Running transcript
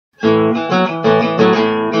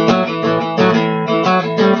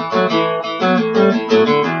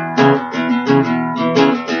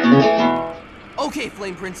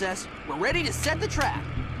Princess. We're ready to set the trap.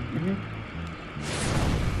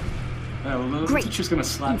 Oh, well, Great. She's gonna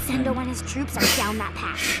slap Incendo and his troops are down that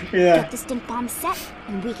path. Yeah. Get the stink bomb set,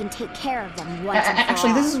 and we can take care of them once and for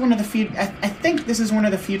Actually, all. this is one of the few. I think this is one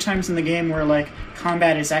of the few times in the game where like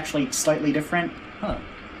combat is actually slightly different. Huh.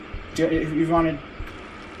 If you wanted.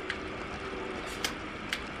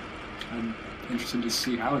 I'm interested to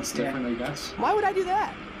see how it's different, I guess. Why would I do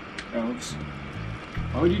that? Oh, oops.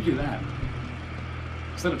 Why would you do that?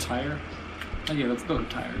 Is that a tire? Oh yeah, those are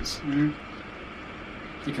tires. Mm-hmm.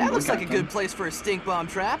 You can That looks look like a at them. good place for a stink bomb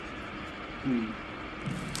trap.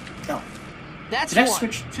 Oh. That's Did I one.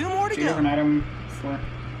 switch 2 more to Do you have an go. item for?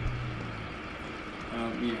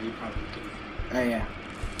 Yeah, you probably do. Oh yeah.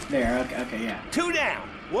 There. Okay. Yeah. 2 down.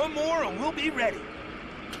 1 more and we'll be ready.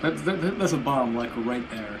 That's a bomb, like right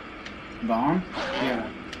there. Bomb. Yeah,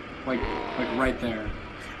 like right there.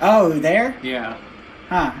 Oh, there. Yeah.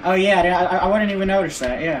 Huh. Oh yeah. I wouldn't even notice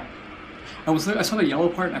that. Yeah. I saw the yellow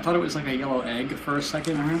part, and I thought it was like a yellow egg for a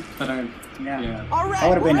second. But Yeah. All right, That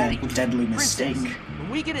would have we're been ready. a deadly mistake. Princess, when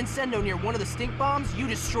we get Incendo near one of the stink bombs, you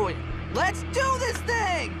destroy it. Let's do this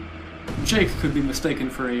thing! Jake could be mistaken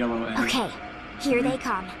for a yellow egg. Okay, here they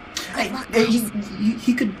come. Good luck, guys.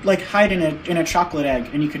 He could like hide in a chocolate egg,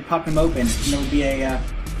 and you could pop him open, and there would be a.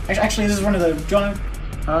 Actually, this is one of the. Do you want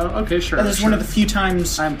to, Okay, sure. this is one of the few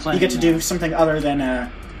times I'm you playing get to now. do something other than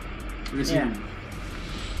Resume.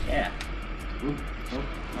 yeah. Oop,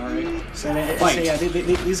 all right. So Fight. yeah,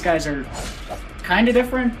 these guys are kind of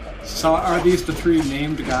different. So are these the 3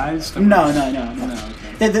 named guys? No.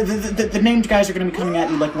 Okay. The named guys are going to be coming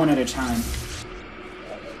at you like one at a time.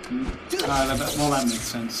 Well, that makes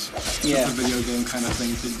sense. Yeah. It's a video game kind of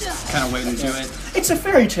thing, kind of way to do it. It's a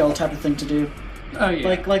fairy tale type of thing to do. Oh yeah.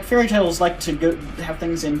 Like fairy tales like to go have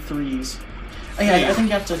things in 3s. Oh, yeah, I think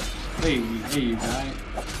you have to. Hey, you guy.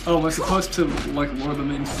 Oh, am I supposed to like lure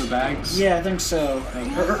them into the bags? Yeah, I think so.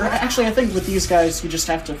 Or actually, I think with these guys, you just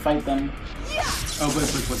have to fight them. Oh, but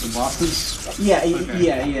with the bosses? Yeah,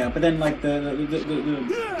 Okay. yeah. But then like the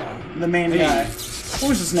main Hey. guy, what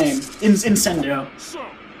was his name? Incendo. So,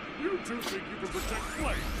 you 2 think you can protect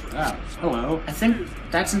Flame? Ah, hello. I think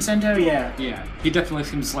that's Incendo. Yeah. Yeah, he definitely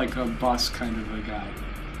seems like a boss kind of a guy.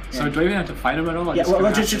 So Yeah. do I even have to fight him at all? I Yeah. just Well,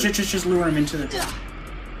 gonna just have to- just lure him into the.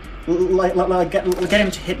 Like get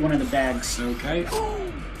him to hit one of the bags, Okay,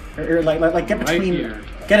 or like get Right between. here.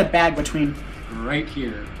 Get a bag between. right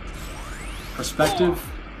here. Perspective.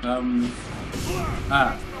 Okay.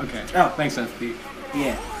 Oh. Thanks, FP.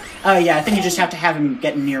 Yeah. Oh yeah, I think you just have to have him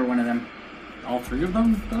get near one of them. All 3 of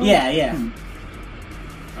them? Though? Yeah.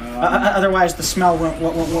 Otherwise, the smell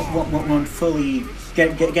won't fully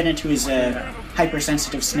get into his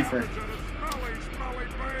hypersensitive sniffer. Smelly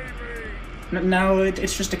baby. No,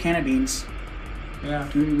 it's just a can of beans. Yeah.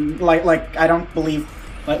 Like I don't believe.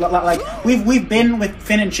 Like we've been with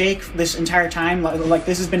Finn and Jake this entire time. Like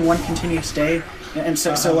this has been one continuous day, and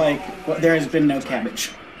so like there has been no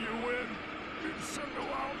cabbage. You win. Incendo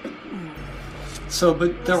out. So,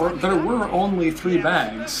 but there were only 3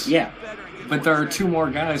 bags. Yeah. But there are 2 more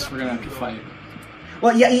guys we're gonna have to fight.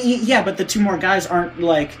 Well, yeah, but the 2 more guys aren't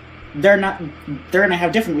like they're gonna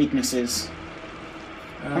have different weaknesses.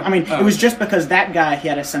 I mean, it was just because that guy he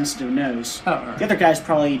had a sensitive nose. Oh, alright. The other guys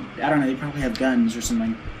probably I don't know. They probably have guns or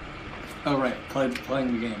something. Oh right, playing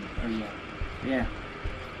the game. Oh yeah. Yeah.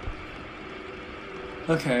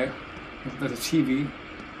 Okay. There's a TV.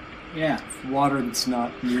 Yeah. Water that's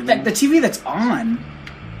not moving. The TV that's on.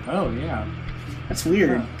 Oh yeah. That's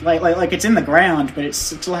weird. Huh. Like it's in the ground, but it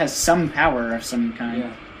still has some power of some kind.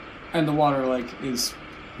 Yeah. And the water is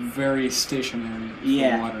very stationary. for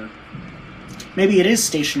Yeah. Water. Maybe it is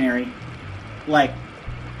stationary, like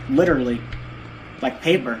literally, like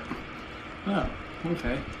paper. Oh.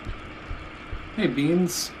 Okay. Hey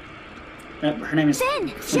Beans. Her name is Finn,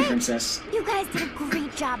 Jake. Princess. You guys did a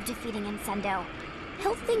great job defeating Incendo.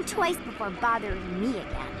 He'll think twice before bothering me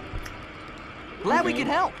again. Glad we could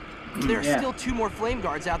help. There are Yeah. still 2 more flame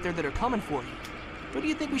guards out there that are coming for you. What do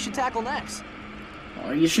you think we should tackle next?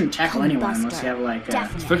 Well, you shouldn't tackle anyone unless you have like.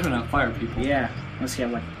 Definitely. Especially not fire people. Yeah, unless you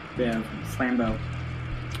have like the flambeau.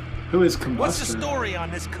 Who is Combustor? What's the story on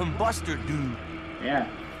this Combustor dude? Yeah.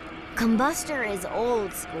 Combustor is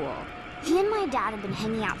old school. He and my dad have been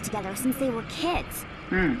hanging out together since they were kids.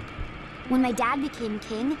 When my dad became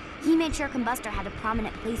king, he made sure Combustor had a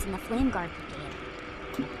prominent place in the Flame Guard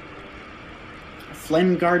Brigade.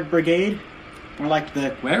 Flame Guard Brigade? More like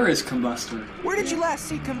the. Where is Combustor? Where did you last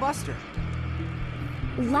see Combustor?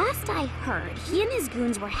 Last I heard, he and his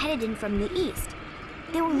goons were headed in from the east.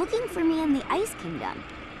 They were looking for me in the Ice Kingdom.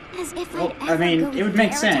 As if Well, I'd ever I mean, go it would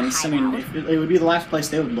make there to sense. I hide mean, out. it would be the last place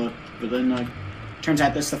they would look, but then like. turns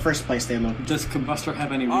out this is the first place they looked. Does Combustor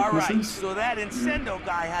have any All right, weaknesses? so that Incendo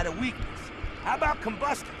guy had a weakness. How about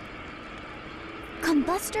Combustor?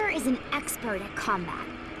 Combustor is an expert at combat,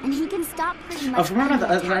 and he can stop pretty much. Oh, from what any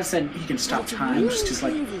I attack. said, he can stop It's time. really Just 'cause,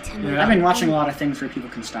 like, easy to move. I've been watching a lot of things where people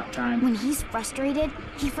can stop time. When he's frustrated,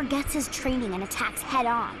 he forgets his training and attacks head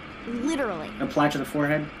on. Literally. Apply to the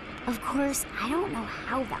forehead. Of course, I don't know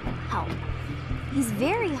how that will help. He's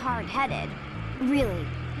very hard-headed. Really,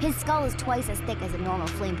 his skull is twice as thick as a normal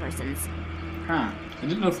flame person's. Huh. I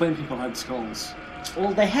didn't know flame people had skulls.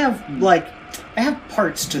 Well, they have they have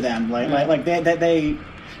parts to them. Like they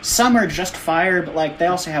some are just fire, but like they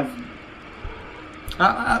also have.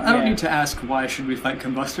 I don't need to ask why should we fight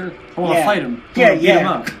Combustor. I want to Yeah. fight him. I Yeah, wanna beat him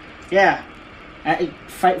yeah. up. Yeah.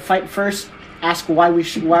 Fight first. Ask why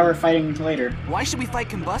we're fighting later. Why should we fight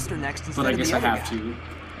Combustor next instead But I of guess the I other have guy? to.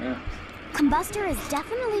 Yeah. Combustor is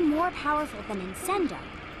definitely more powerful than Incendo,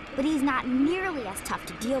 but he's not nearly as tough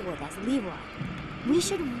to deal with as Leroy. We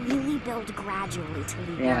should really build gradually to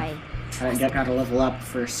Leroy. Yeah. I gotta level up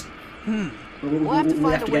first. We'll have to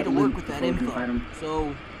find a way to work with that before we can fight info. him.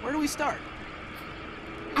 So, where do we start?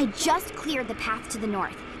 I just cleared the path to the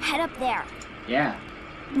north. Head up there. Yeah.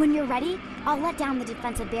 When you're ready, I'll let down the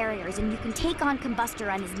defensive barriers and you can take on Combustor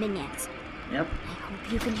and his minions. Yep. I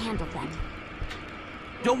hope you can handle them.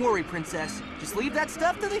 Don't worry, Princess. Just leave that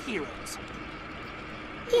stuff to the heroes.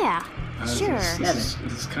 Yeah, sure. Is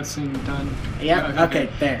this cutscene done? Yeah. Okay.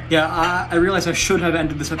 There. Yeah, I realize I should have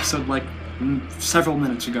ended this episode like several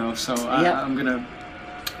minutes ago, so Yep. I'm gonna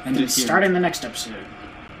end it here. Start in the next episode.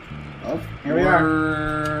 Oh, here we are.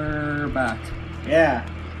 We're back. Yeah.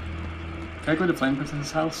 Can I go to Flame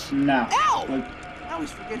Princess's house? No. Ow! Like, I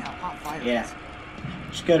always forget how hot fire Yeah. is.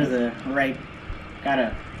 just go to the right.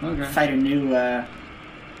 Gotta Okay. fight a new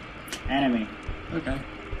enemy. Okay.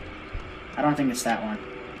 I don't think it's that one.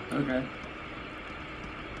 Okay.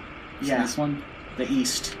 So Yeah. this one? The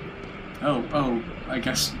east. Oh, I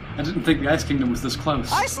guess. I didn't think the Ice Kingdom was this close.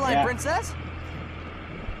 Hi, Slime Yeah. Princess.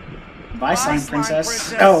 Bye, Slime Slime Princess.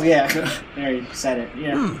 Princess. Oh, yeah. There, you said it.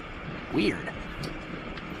 Yeah. Weird.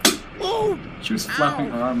 Oh, She was flapping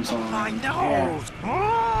her arms all my around. nose!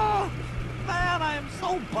 Oh, man, I am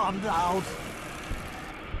so bummed out.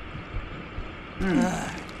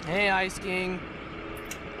 Hey, Ice King.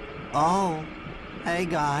 Oh, hey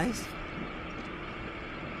guys.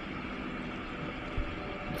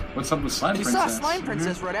 What's up with Slime You Princess? saw Slime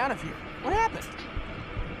Princess right out of here. What happened?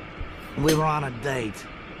 We were on a date,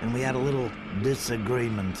 and we had a little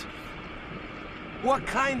disagreement. What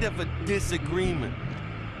kind of a disagreement?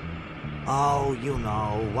 Oh, you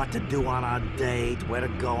know, what to do on a date, where to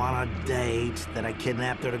go on a date, that I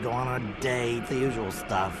kidnapped her to go on a date, the usual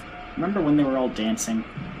stuff. Remember when they were all dancing?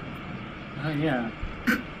 Oh, yeah.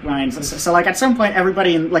 Ryan, so like at some point,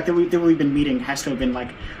 everybody in like that we've been meeting has to have been like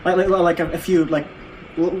a few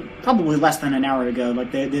probably less than an hour ago.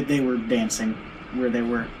 Like they were dancing where they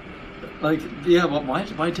were. Like, yeah, well,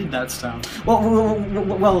 why did that stop?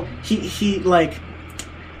 Well, he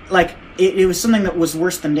it was something that was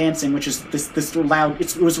worse than dancing, which is this loud.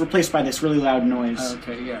 It was replaced by this really loud noise,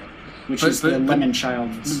 Okay, yeah. which is the lemon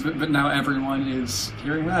child's. But now everyone is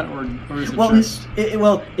hearing that, or is it Well, just... it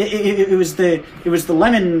was the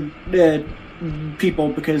lemon people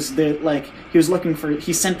because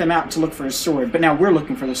he sent them out to look for his sword, but now we're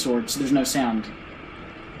looking for the sword, so there's no sound.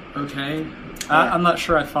 Okay. I'm not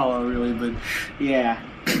sure I follow, really, but... Yeah.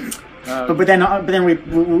 But then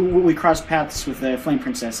we crossed paths with the Flame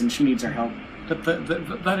Princess, and she needs our help.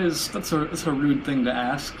 That's a rude thing to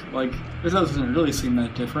ask. Like, this doesn't really seem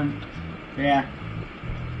that different. Yeah.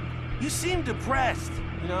 You seem depressed,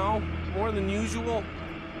 you know, more than usual.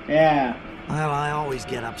 Yeah. Well, I always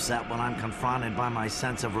get upset when I'm confronted by my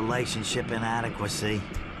sense of relationship inadequacy.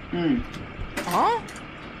 Huh?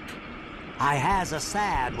 I has a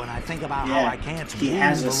sad when I think about Yeah, how I can't he woo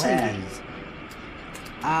has a the sad. ladies.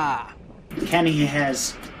 Ah. Kenny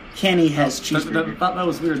has cheeseburger. That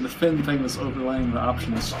was weird. The fin thing was overlaying the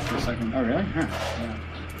options for a second. Oh really? Huh. Yeah.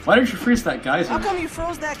 Why didn't you freeze that geyser? How come you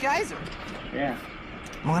froze that geyser? Yeah.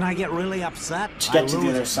 When I get really upset, Just I get to the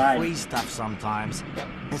lose other side. free stuff sometimes.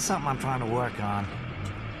 It's something I'm trying to work on.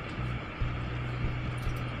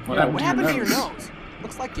 What What happened to your nose?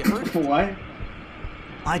 Looks like you hurt it. What?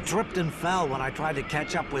 I tripped and fell when I tried to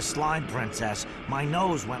catch up with Slime Princess. My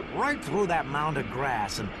nose went right through that mound of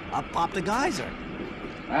grass and up popped a geyser.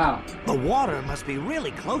 Wow. The water must be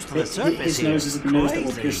really close to the surface His here. nose is the nose that will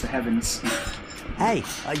Crazy. pierce the heavens. Hey,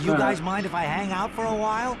 you guys mind if I hang out for a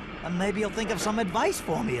while? And maybe you'll think of some advice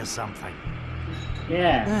for me or something.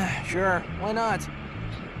 Yeah. Sure, why not?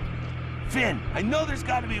 Finn, I know there's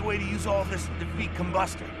got to be a way to use all this to defeat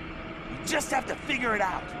Combustor. We just have to figure it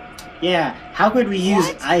out. Yeah, how could we use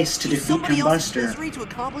What? ice to defeat Somebody else's Combustor? misery to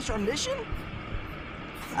accomplish our mission?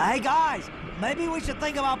 Hey guys, maybe we should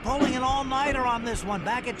think about pulling an all-nighter on this one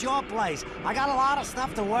back at your place. I got a lot of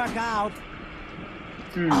stuff to work out.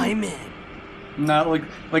 I'm in. No,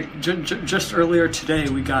 just earlier today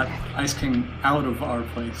we got Ice King out of our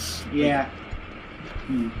place. Yeah.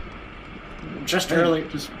 Just Hey, early.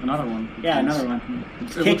 Just another one. Yeah, another one.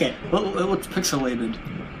 Kick it. It looks pixelated.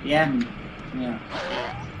 Yeah. Yeah.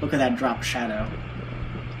 Look at that drop shadow.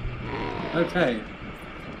 Okay.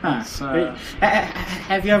 Huh. So,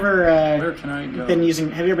 Have you ever where can I go?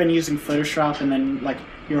 Have you ever been using Photoshop and then like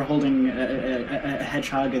you're holding a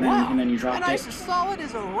hedgehog and then Wow. and then you dropped and it? ice as solid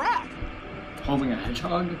as a rock. Holding a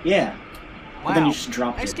hedgehog? Yeah. Wow. But then you just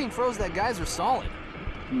dropped Ice it King froze that geyser solid.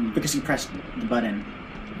 because you pressed the button.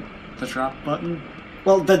 The drop button?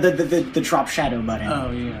 Well, the drop shadow button. Oh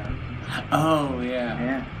yeah. Oh yeah.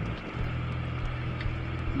 Yeah.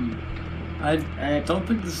 I don't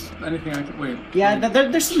think there's anything I can wait. Yeah, wait,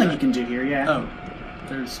 there's something check. you can do here. Yeah. Oh,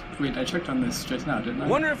 there's. Wait, I checked on this just now, didn't I?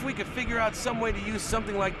 Wonder if we could figure out some way to use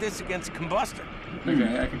something like this against Combustor.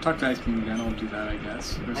 Okay, I can talk to Ice King again. I'll do that, I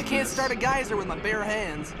guess. There's I can't this. start a geyser with my bare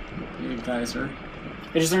hands. Yeah, Geyser.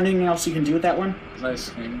 Is there anything else you can do with that one? Ice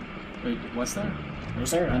King. Wait, what's there? Is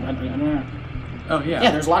there? I don't know. Oh yeah. Yeah,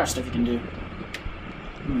 there's a lot of stuff you can do.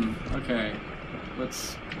 Okay.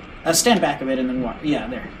 Let's. Stand back a bit and then walk. Yeah,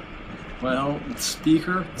 there. Well,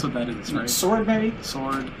 speaker. That's what that is, right? Sword, maybe?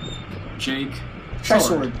 Sword. Jake. Try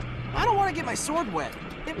sword. I don't want to get my sword wet.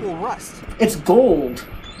 It will rust. It's gold.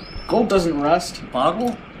 Gold doesn't rust.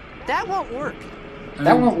 Bottle. That won't work.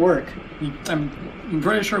 That won't work. I'm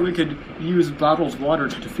pretty sure we could use Bottle's water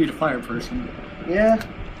to defeat a fire person. Yeah.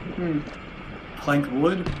 Plank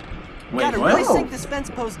wood? Wait, Gotta what? really sink this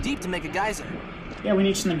fence post deep to make a geyser. Yeah, we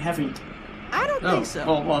need something heavy. I don't think so.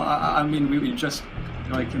 Well, I mean, we just,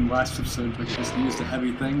 like in last episode, we just used a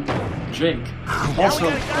heavy thing. Jake. Also,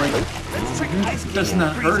 like, Let's trick Ice King doesn't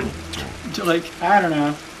that into hurt? freezing. To, like, I don't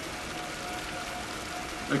know.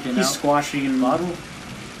 okay, now. He's squashy and Bottle?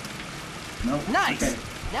 Nope. Nice. Okay.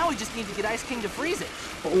 Now we just need to get Ice King to freeze it.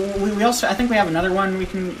 We also, I think we have another one we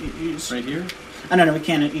can use. Right here? Oh, no, we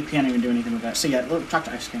can't. You can't even do anything with that. So yeah, we'll talk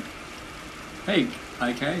to Ice King. Hey,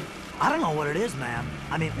 IK. I don't know what it is, man.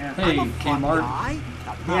 I mean, Yeah. I'm a Hey, fun Kmart. guy.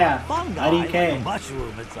 Not Yeah, a fun guy, IDK. like a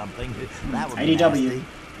mushroom or something. That would be IDW. nasty.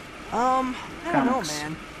 I don't know, Comics.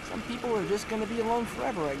 man. Some people are just gonna be alone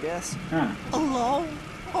forever, I guess. Huh. Alone?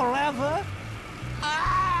 Forever?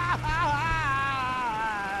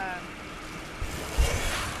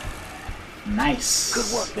 Nice.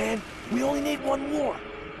 Good work, man. We only need one more.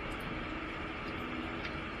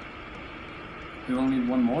 We only need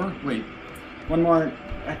one more? Wait. One more.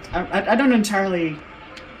 I don't entirely.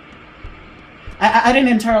 I didn't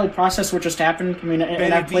entirely process what just happened. I mean,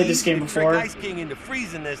 and I've played this game before. Trick Ice King into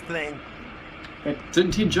freezing this thing.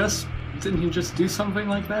 Didn't he just do something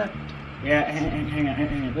like that? Yeah, hang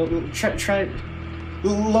on. Try.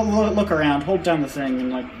 Look around. Hold down the thing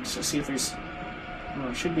and like see if there's. Well,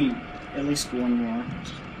 there should be at least one more.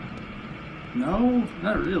 No,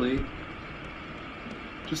 not really.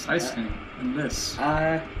 Just Ice King and this.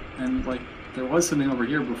 And like there was something over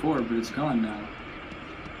here before, but it's gone now.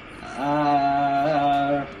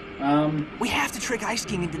 We have to trick Ice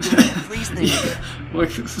King into doing that freeze thing.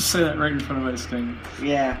 Look, let's say that right in front of Ice King.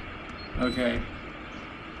 Yeah. Okay.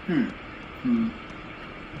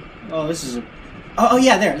 Oh, this is a. Oh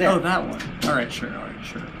yeah, there. Oh, that one. All right, sure. All right,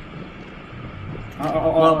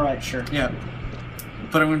 sure. Yeah.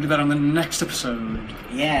 But I'm gonna do that on the next episode.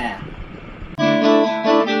 Yeah.